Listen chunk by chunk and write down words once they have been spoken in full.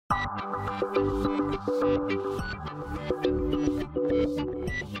Hi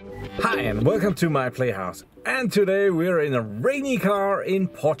and welcome to my playhouse, and today we're in a rainy car in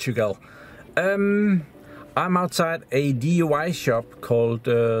Portugal. I'm outside a DIY shop called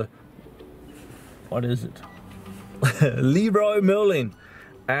what is it? Leroy Merlin.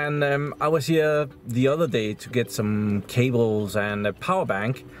 And I was here the other day to get some cables and a power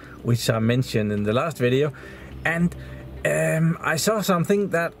bank, which I mentioned in the last video. And I saw something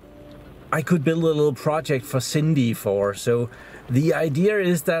that I could build a little project for Cindy for. So the idea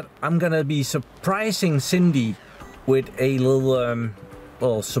is that I'm gonna be surprising Cindy with a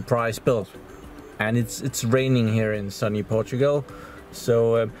little surprise build. And it's raining here in sunny Portugal.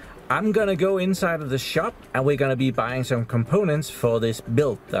 So I'm gonna go inside of the shop and we're gonna be buying some components for this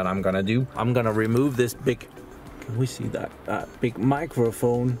build that I'm gonna do. I'm gonna remove this big, can we see that big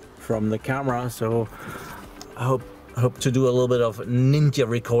microphone from the camera? So I hope to do a little bit of ninja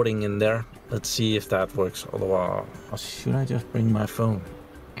recording in there. Let's see if that works. Otherwise, should I just bring my phone?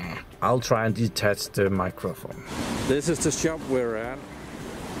 I'll try and detach the microphone. This is the shop we're at.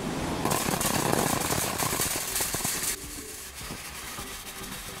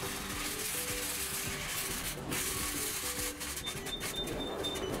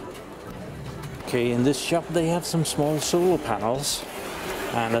 Okay, in this shop they have some small solar panels,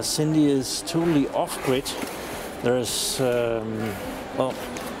 and as Cindy is totally off-grid, there's, well,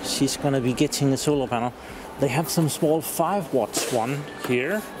 she's gonna be getting a solar panel. They have some small 5 watts one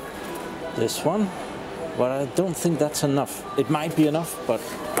here, this one, but I don't think that's enough. It might be enough, but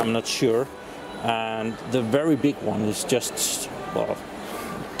I'm not sure. And the very big one is just, well,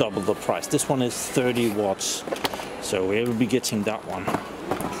 double the price. This one is 30 watts, so we will be getting that one.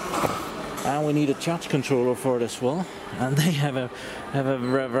 And we need a charge controller for it as well, and they have a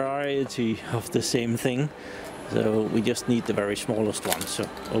variety of the same thing, so we just need the very smallest one, so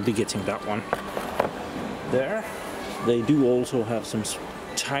we'll be getting that one. There, they do also have some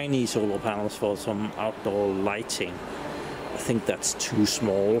tiny solar panels for some outdoor lighting. I think that's too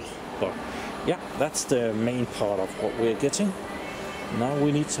small, but yeah, that's the main part of what we're getting. Now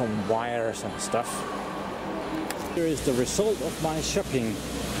we need some wires and stuff. Here is the result of my shopping.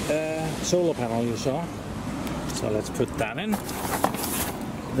 Solar panel you saw, so let's put that in.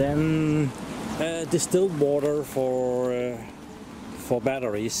 Then distilled water for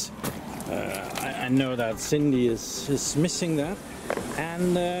batteries. I know that Cindy is missing that,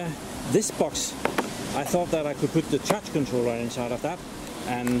 and this box, I thought that I could put the charge controller inside of that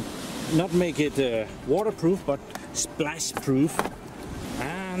and not make it waterproof but splash proof.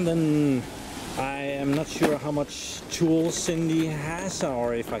 And then I am not sure how much tools Cindy has,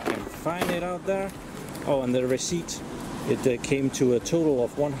 or if I can find it out there. Oh, and the receipt, it came to a total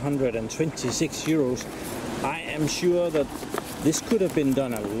of 126 euros. I am sure that this could have been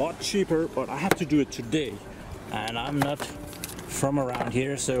done a lot cheaper, but I have to do it today, and I'm not from around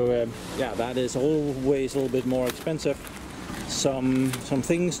here, so yeah, that is always a little bit more expensive. Some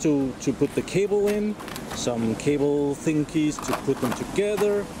things to put the cable in, some cable thingies to put them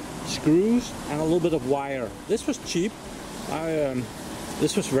together, screws, and a little bit of wire. This was cheap.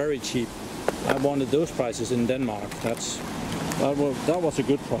 This was very cheap. I wanted those prices in Denmark. That was a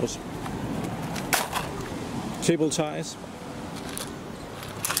good price. Cable ties,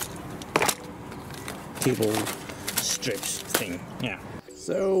 cable strips thing. Yeah.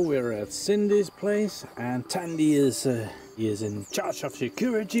 So we're at Cindy's place, and Tandy is in charge of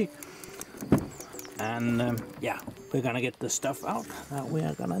security. And yeah, we're gonna get the stuff out that we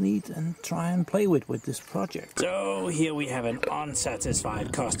are gonna need and try and play with this project. So here we have an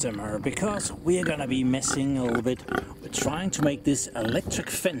unsatisfied customer, because we are gonna be messing a little bit. We're trying to make this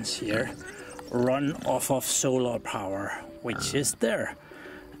electric fence here run off of solar power, which is there.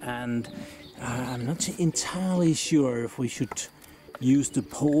 And I'm not entirely sure if we should use the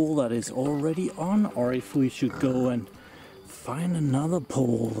pole that is already on, or if we should go and find another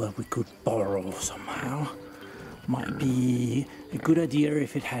pole that we could borrow somehow. Might be a good idea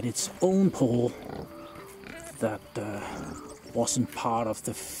if it had its own pole that wasn't part of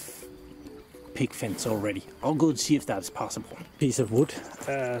the pig fence already. I'll go and see if that's possible. Piece of wood.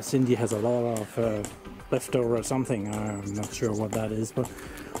 Cindy has a lot of leftover or something. I'm not sure what that is, but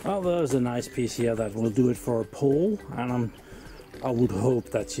well, there's a nice piece here that will do it for a pole, and I would hope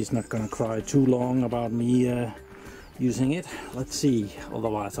that she's not gonna cry too long about me using it. Let's see,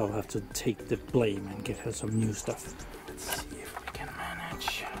 otherwise I'll have to take the blame and get her some new stuff. Let's see if we can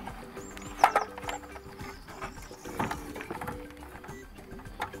manage.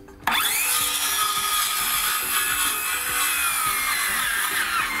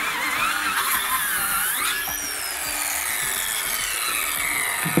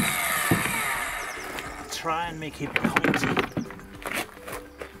 try and make it pointy.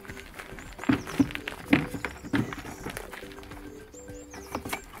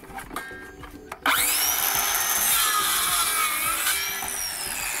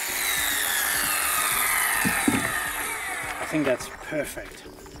 I think that's perfect.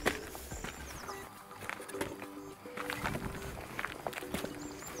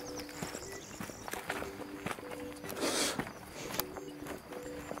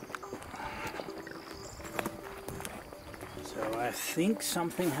 So I think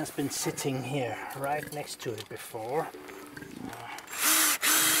something has been sitting here right next to it before.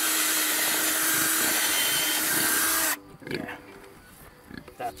 Yeah,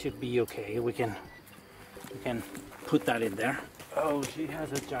 that should be okay. We can put that in there. Oh, she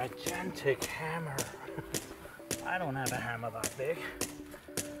has a gigantic hammer. I don't have a hammer that big.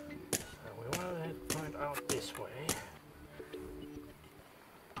 So we want to point out this way.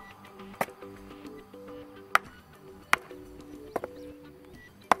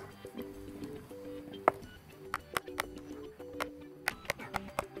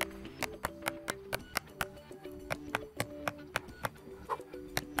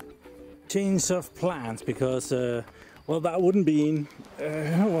 Change of plans because well, that wouldn't be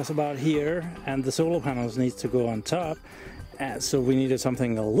was about here, and the solar panels needs to go on top, so we needed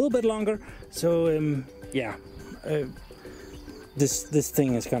something a little bit longer. So yeah, this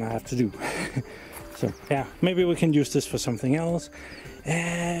thing is gonna have to do. So yeah, maybe we can use this for something else.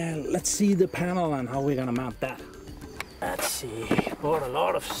 Let's see the panel and how we're gonna mount that. Let's see, bought a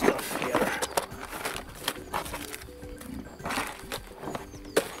lot of stuff here.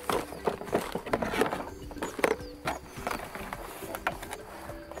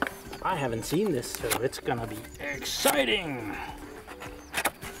 I haven't seen this, so it's gonna be exciting!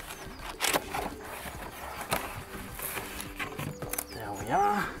 There we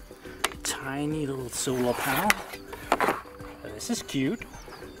are. Tiny little solar panel. This is cute.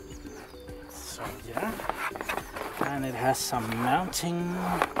 So yeah. And it has some mounting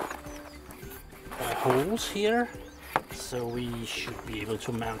holes here. So we should be able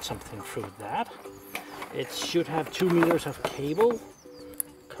to mount something through that. It should have 2 meters of cable.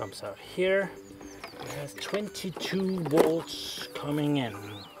 Comes out here. It has 22 volts coming in.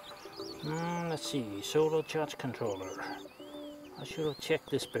 Let's see, solar charge controller. I should have checked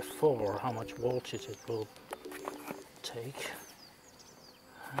this before, how much voltage it will take.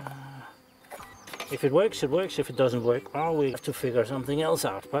 If it works, it works. If it doesn't work, well, we have to figure something else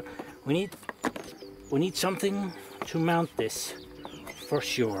out. But we need something to mount this for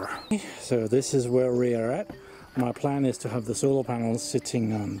sure. So this is where we are at. My plan is to have the solar panels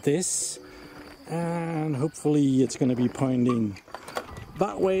sitting on this, and hopefully it's going to be pointing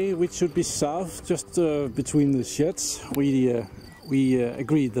that way, which should be south, just between the sheds. We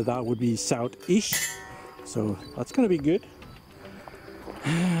agreed that that would be south-ish, so that's going to be good.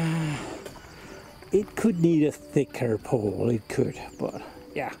 It could need a thicker pole, it could, but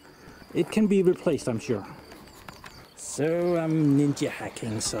yeah, it can be replaced, I'm sure. So I'm ninja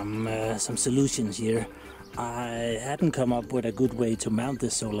hacking some solutions here. I hadn't come up with a good way to mount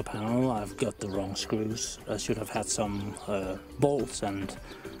this solar panel. I've got the wrong screws. I should have had some bolts and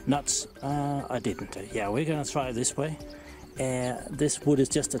nuts. I didn't. Yeah, we're gonna try this way. This wood is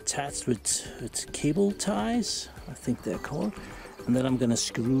just attached with cable ties, I think they're called. And then I'm gonna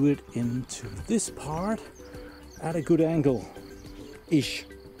screw it into this part at a good angle-ish.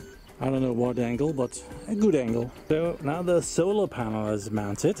 I don't know what angle, but a good angle. So now the solar panel is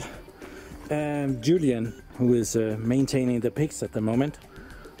mounted. Julian, who is maintaining the pigs at the moment,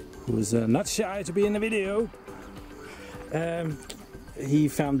 who is not shy to be in the video, he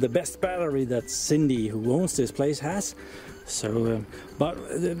found the best battery that Cindy, who owns this place, has. So,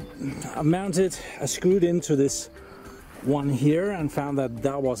 I mounted, I screwed into this one here and found that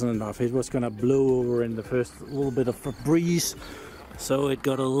that wasn't enough. It was gonna blow over in the first little bit of a breeze, so it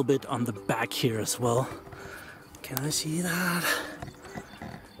got a little bit on the back here as well. Can I see that?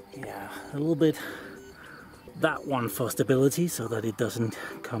 Yeah, a little bit that one for stability so that it doesn't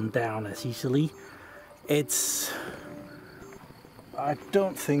come down as easily. I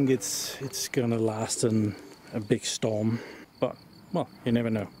don't think it's gonna last in a big storm, but well, you never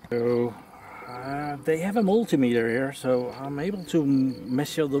know. So they have a multimeter here, so I'm able to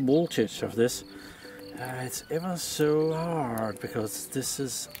measure the voltage of this. It's ever so hard because this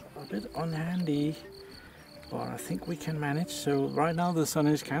is a bit unhandy, but I think we can manage. So right now the sun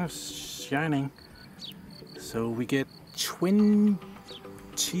is kind of shining, so we get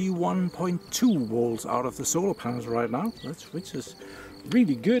 21.2 volts out of the solar panels right now, which is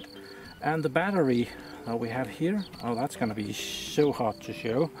really good. And the battery that we have here, oh, that's gonna be so hard to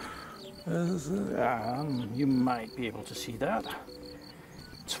show. You might be able to see that.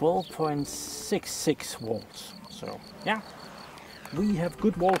 12.66 volts. So yeah, we have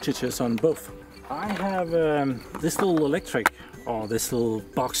good voltages on both. I have this little electric, or this little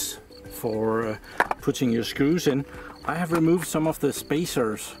box for putting your screws in. I have removed some of the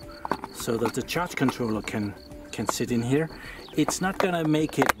spacers so that the charge controller can sit in here. It's not gonna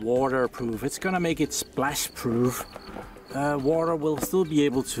make it waterproof, it's gonna make it splash proof. Water will still be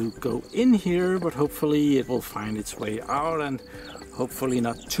able to go in here, but hopefully it will find its way out, and hopefully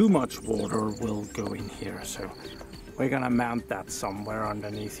not too much water will go in here. So we're gonna mount that somewhere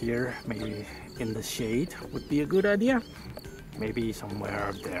underneath here, maybe in the shade would be a good idea. Maybe somewhere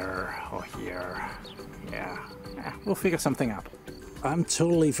up there or here. Yeah, we'll figure something out. I'm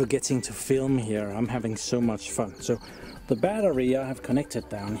totally forgetting to film here. I'm having so much fun. So the battery I have connected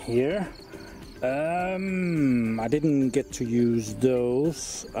down here. I didn't get to use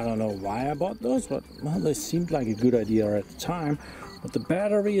those. I don't know why I bought those, but well, they seemed like a good idea at the time. But the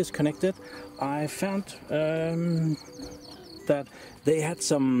battery is connected. I found that they had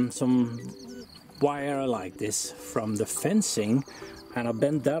some wire like this from the fencing, and I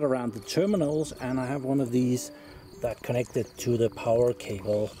bent that around the terminals, and I have one of these that connected to the power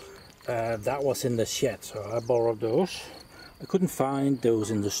cable that was in the shed, so I borrowed those. I couldn't find those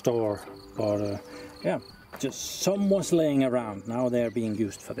in the store, but yeah, just some was laying around. Now they're being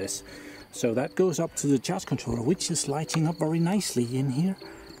used for this. So that goes up to the charge controller, which is lighting up very nicely in here.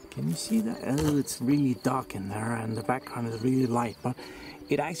 Can you see that? Oh, it's really dark in there, and the background is really light, but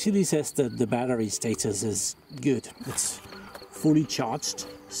it actually says that the battery status is good. It's fully charged,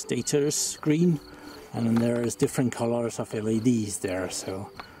 status green, and then there is different colors of LEDs there, so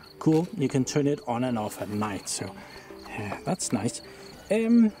cool. You can turn it on and off at night, so yeah, that's nice.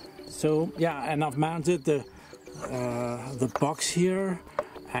 So yeah, and I've mounted the box here,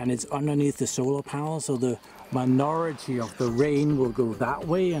 and it's underneath the solar panel, so the minority of the rain will go that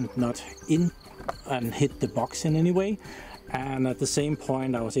way and not in and hit the box in any way. And at the same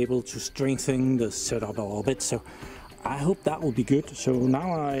point I was able to strengthen the setup a little bit, so I hope that will be good. So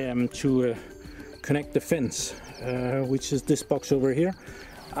now I am to connect the fence, which is this box over here.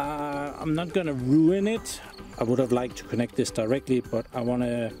 I'm not gonna ruin it. I would have liked to connect this directly, but I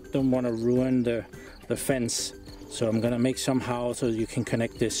don't want to ruin the fence, so I'm gonna make somehow so you can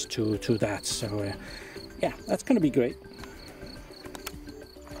connect this to that. So yeah, that's gonna be great.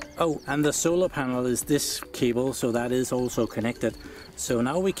 Oh, and the solar panel is this cable, so that is also connected. So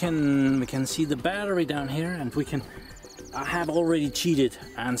now we can see the battery down here, and I have already cheated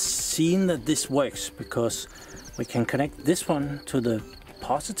and seen that this works, because we can connect this one to the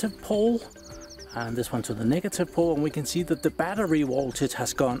positive pole and this one to the negative pole, and we can see that the battery voltage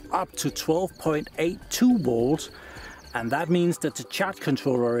has gone up to 12.82 volts, and that means that the charge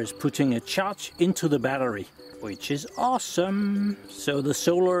controller is putting a charge into the battery, which is awesome. So the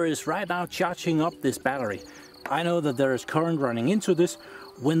solar is right now charging up this battery. I know that there is current running into this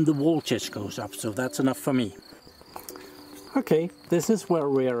when the voltage goes up, so that's enough for me. Okay, this is where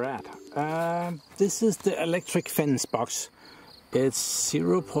we're at. This is the electric fence box. It's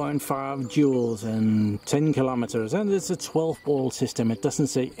 0.5 joules and 10 kilometers, and it's a 12 volt system. It doesn't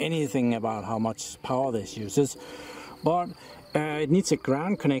say anything about how much power this uses, but it needs a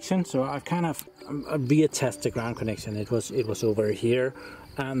ground connection, so I've kind of reattached the ground connection. It was over here,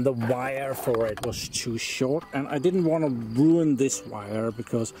 and the wire for it was too short, and I didn't want to ruin this wire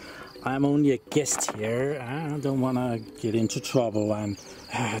because I'm only a guest here. I don't want to get into trouble and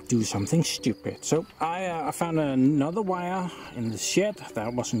do something stupid. So I found another wire in the shed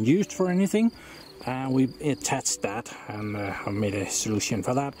that wasn't used for anything, and we attached that, and I made a solution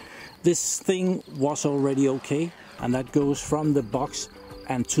for that. This thing was already okay, and that goes from the box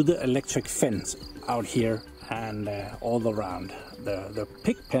and to the electric fence out here and all around the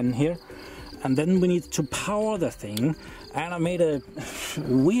pig pen here. And then we need to power the thing, and I made a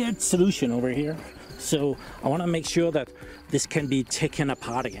weird solution over here. So I want to make sure that this can be taken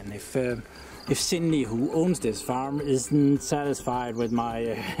apart again. If Cindy, who owns this farm, isn't satisfied with my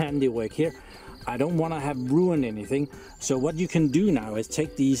handiwork here, I don't want to have ruined anything. So what you can do now is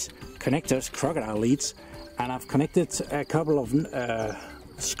take these connectors, crocodile leads, and I've connected a couple of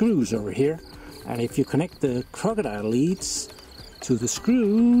screws over here. And if you connect the crocodile leads to the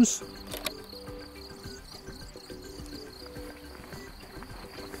screws,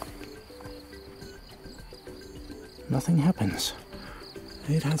 nothing happens.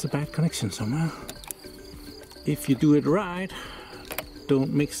 It has a bad connection somewhere. If you do it right,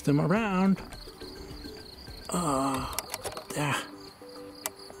 don't mix them around.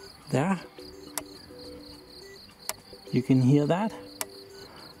 There. You can hear that?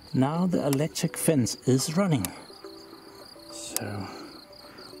 now the electric fence is running. So,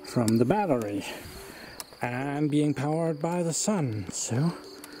 from the battery and being powered by the sun. So,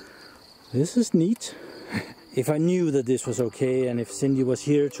 this is neat. If I knew that this was okay and if Cindy was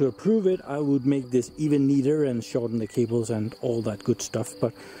here to approve it, I would make this even neater and shorten the cables and all that good stuff.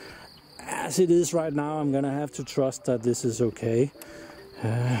 But as it is right now, I'm gonna have to trust that this is okay.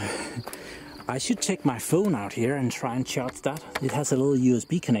 I should take my phone out here and try and charge that. It has a little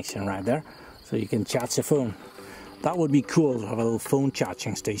USB connection right there, so you can charge the phone. That would be cool to have a little phone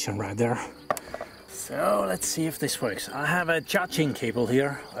charging station right there. So let's see if this works. I have a charging cable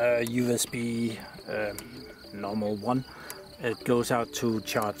here, a USB normal one. It goes out to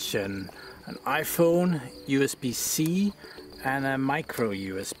charge an iPhone, USB-C, and a micro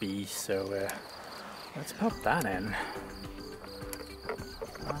USB. So let's pop that in.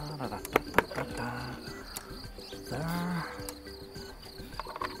 There.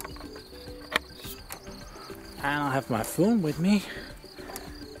 And I have my phone with me.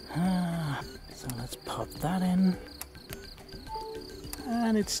 So let's pop that in.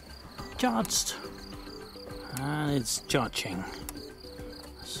 And it's charged. And it's charging.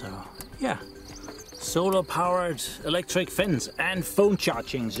 So yeah, solar powered electric fence and phone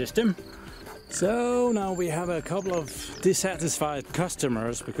charging system. So now we have a couple of dissatisfied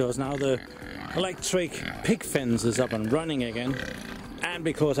customers because now the electric pig fence is up and running again, and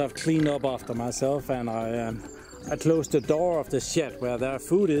because I've cleaned up after myself and I closed the door of the shed where their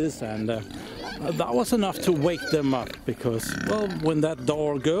food is, and that was enough to wake them up because, well, when that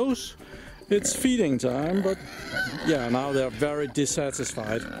door goes, it's feeding time. But yeah, now they're very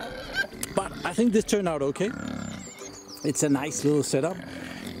dissatisfied. But I think this turned out okay. It's a nice little setup.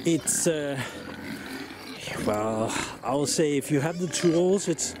 It's well, I'll say if you have the tools,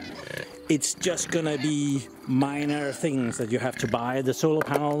 it's just gonna be minor things that you have to buy. The solar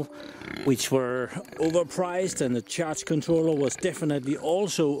panel, which were overpriced, and the charge controller was definitely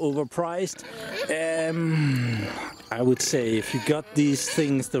also overpriced. I would say if you got these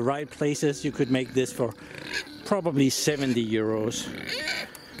things the right places, you could make this for probably 70 euros.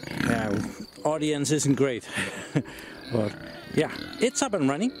 Audience isn't great, but yeah, it's up and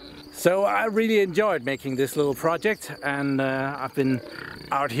running. So I really enjoyed making this little project, and I've been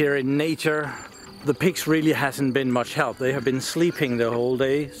out here in nature. The pigs really hasn't been much help. They have been sleeping the whole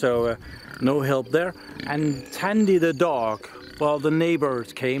day, so no help there. And Tandy the dog, well, the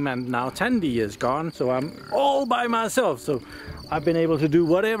neighbors came and now Tandy is gone, so I'm all by myself. So I've been able to do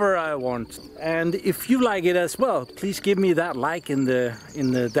whatever I want. And if you like it as well, please give me that like in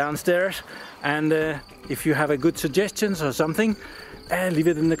the downstairs. And if you have a good suggestions or something, leave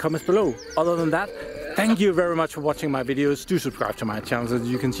it in the comments below. Other than that, thank you very much for watching my videos. Do subscribe to my channel so that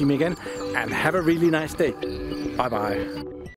you can see me again, and have a really nice day. Bye bye.